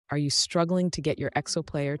Are you struggling to get your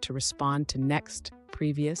ExoPlayer to respond to next,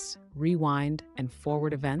 previous, rewind, and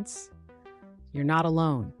forward events? You're not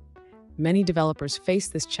alone. Many developers face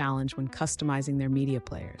this challenge when customizing their media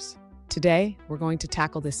players. Today, we're going to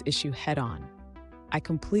tackle this issue head-on. I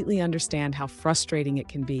completely understand how frustrating it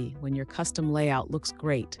can be when your custom layout looks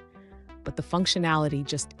great, but the functionality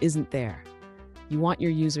just isn't there. You want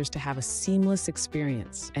your users to have a seamless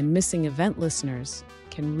experience, and missing event listeners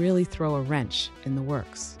can really throw a wrench in the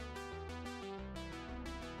works.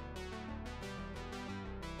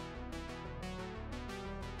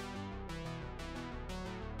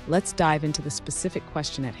 Let's dive into the specific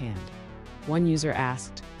question at hand. One user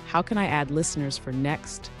asked, how can I add listeners for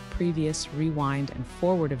next, previous, rewind, and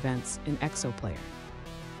forward events in ExoPlayer?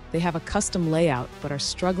 They have a custom layout but are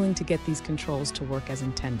struggling to get these controls to work as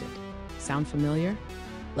intended. Sound familiar?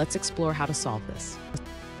 Let's explore how to solve this.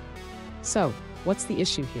 So, what's the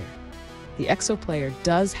issue here? The ExoPlayer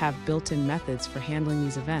does have built-in methods for handling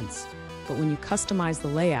these events, but when you customize the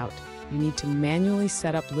layout, you need to manually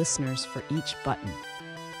set up listeners for each button.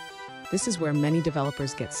 This is where many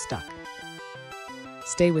developers get stuck.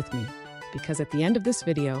 Stay with me, because at the end of this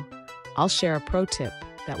video, I'll share a pro tip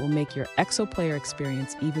that will make your ExoPlayer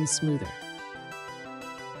experience even smoother.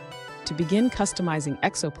 To begin customizing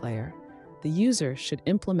ExoPlayer, the user should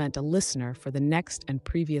implement a listener for the next and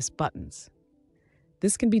previous buttons.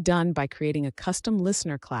 This can be done by creating a custom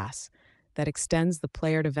listener class that extends the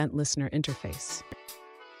player-to-event listener interface.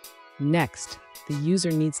 Next, the user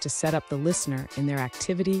needs to set up the listener in their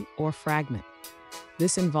activity or fragment.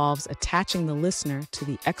 This involves attaching the listener to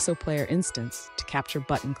the ExoPlayer instance to capture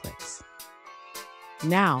button clicks.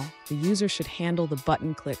 Now, the user should handle the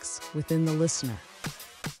button clicks within the listener.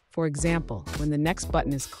 For example, when the next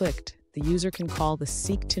button is clicked, the user can call the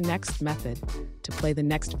seek-to-next method to play the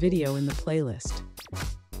next video in the playlist.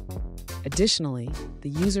 Additionally, the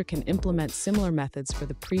user can implement similar methods for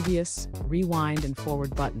the previous, rewind, and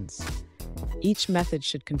forward buttons. Each method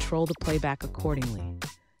should control the playback accordingly.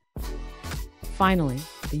 Finally,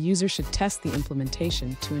 the user should test the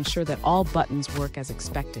implementation to ensure that all buttons work as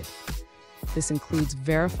expected. This includes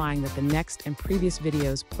verifying that the next and previous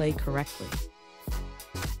videos play correctly.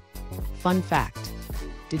 Fun fact: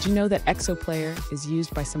 did you know that ExoPlayer is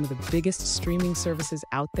used by some of the biggest streaming services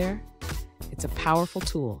out there? It's a powerful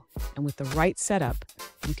tool, and with the right setup,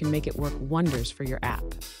 you can make it work wonders for your app.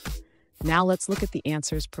 Now let's look at the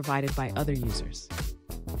answers provided by other users.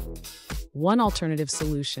 One alternative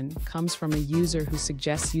solution comes from a user who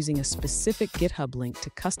suggests using a specific GitHub link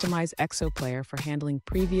to customize ExoPlayer for handling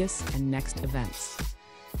previous and next events.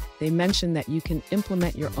 They mention that you can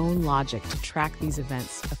implement your own logic to track these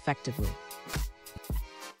events effectively.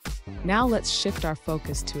 Now let's shift our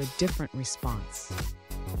focus to a different response.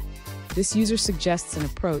 This user suggests an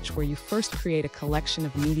approach where you first create a collection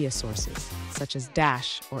of media sources, such as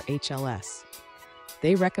Dash or HLS.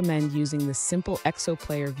 They recommend using the simple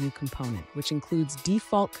ExoPlayer view component, which includes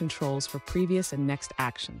default controls for previous and next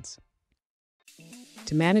actions.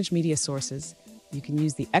 To manage media sources, you can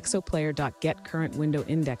use the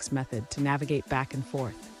ExoPlayer.getCurrentWindowIndex method to navigate back and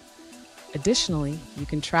forth. Additionally, you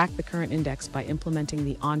can track the current index by implementing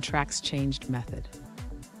the onTracksChanged method.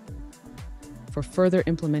 For further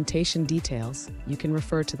implementation details, you can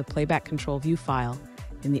refer to the playback control view file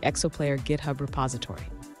in the ExoPlayer GitHub repository.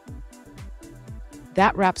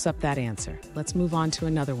 That wraps up that answer. Let's move on to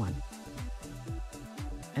another one.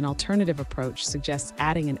 An alternative approach suggests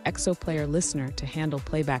adding an ExoPlayer listener to handle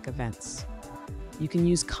playback events. You can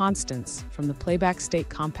use constants from the playback state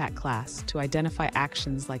compact class to identify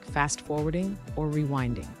actions like fast forwarding or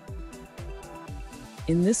rewinding.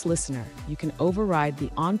 In this listener, you can override the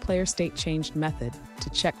onPlayerStateChanged method to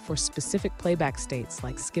check for specific playback states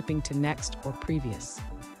like skipping to next or previous.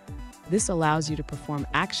 This allows you to perform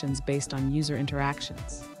actions based on user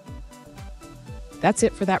interactions. That's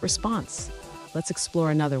it for that response. Let's explore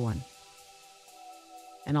another one.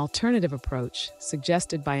 An alternative approach,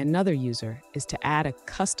 suggested by another user, is to add a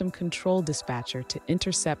custom control dispatcher to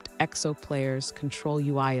intercept ExoPlayer's control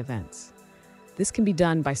UI events. This can be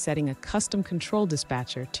done by setting a custom control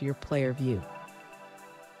dispatcher to your player view.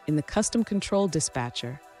 In the custom control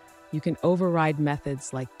dispatcher, you can override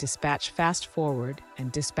methods like dispatch fast forward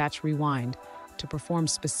and dispatch rewind to perform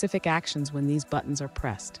specific actions when these buttons are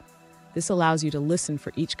pressed. This allows you to listen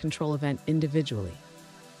for each control event individually.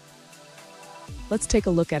 Let's take a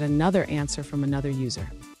look at another answer from another user.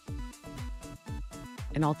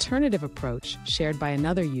 An alternative approach, shared by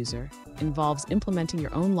another user, involves implementing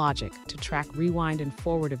your own logic to track rewind and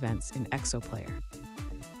forward events in ExoPlayer.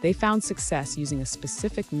 They found success using a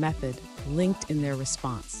specific method linked in their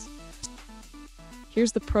response.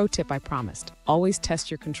 Here's the pro tip I promised. Always test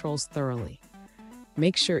your controls thoroughly.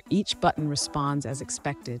 Make sure each button responds as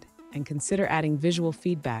expected, and consider adding visual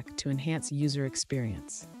feedback to enhance user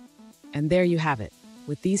experience. And there you have it.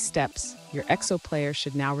 With these steps, your ExoPlayer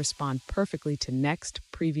should now respond perfectly to next,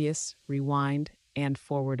 previous, rewind, and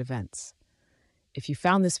forward events. If you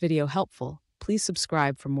found this video helpful, please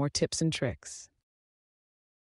subscribe for more tips and tricks.